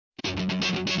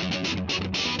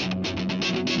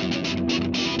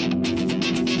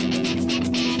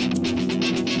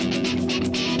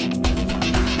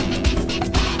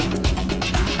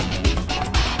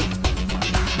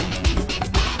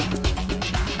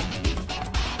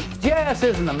GIS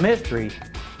isn't a mystery.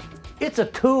 It's a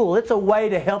tool. It's a way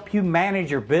to help you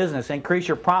manage your business, increase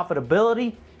your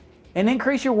profitability, and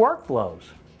increase your workflows.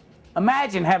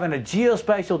 Imagine having a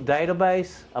geospatial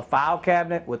database, a file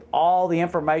cabinet with all the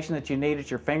information that you need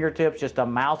at your fingertips, just a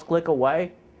mouse click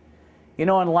away. You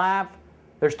know, in life,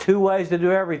 there's two ways to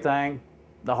do everything,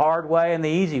 the hard way and the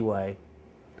easy way.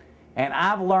 And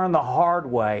I've learned the hard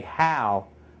way how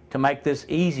to make this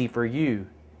easy for you.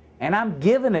 And I'm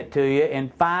giving it to you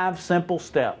in 5 simple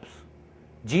steps.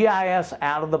 GIS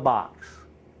out of the box.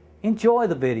 Enjoy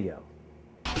the video.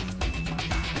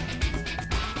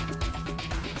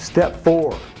 Step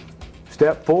 4.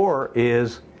 Step 4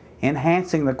 is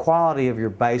enhancing the quality of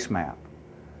your base map.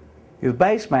 Your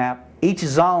base map, each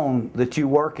zone that you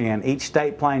work in, each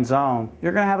state plane zone,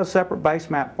 you're going to have a separate base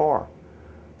map for.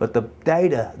 But the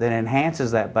data that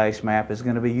enhances that base map is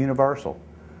going to be universal.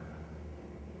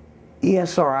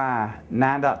 ESRI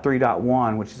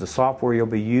 9.3.1, which is the software you'll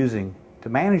be using to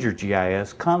manage your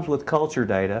GIS, comes with culture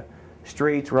data,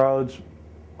 streets, roads,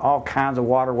 all kinds of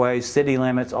waterways, city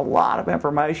limits, a lot of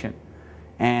information.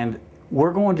 And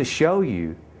we're going to show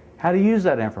you how to use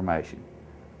that information.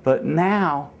 But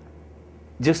now,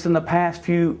 just in the past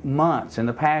few months, in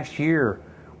the past year,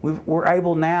 we're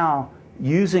able now,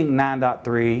 using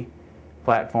 9.3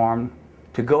 platform,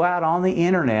 to go out on the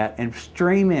internet and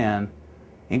stream in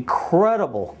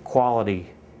incredible quality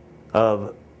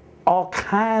of all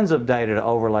kinds of data to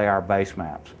overlay our base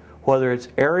maps. Whether it's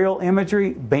aerial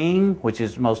imagery, Bing, which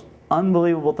is the most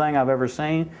unbelievable thing I've ever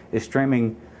seen, is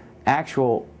streaming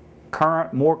actual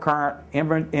more current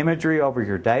imagery over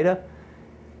your data.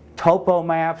 Topo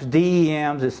maps,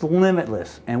 DEMs, it's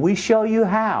limitless. And we show you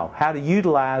how to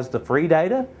utilize the free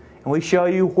data, and we show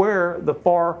you where the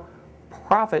for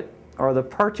profit or the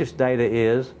purchase data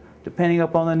is, depending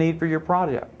upon the need for your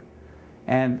project.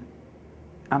 And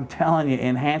I'm telling you,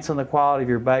 enhancing the quality of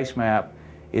your base map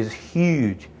is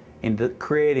huge in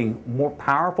creating more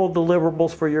powerful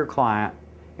deliverables for your client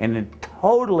and in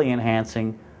totally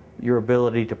enhancing your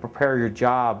ability to prepare your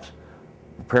jobs,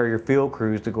 prepare your field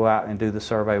crews to go out and do the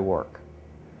survey work.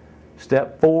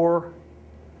 Step 4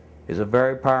 is a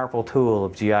very powerful tool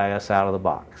of GIS out of the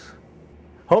box.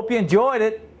 Hope you enjoyed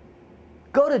it.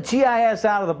 Go to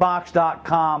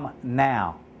gisoutofthebox.com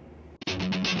now.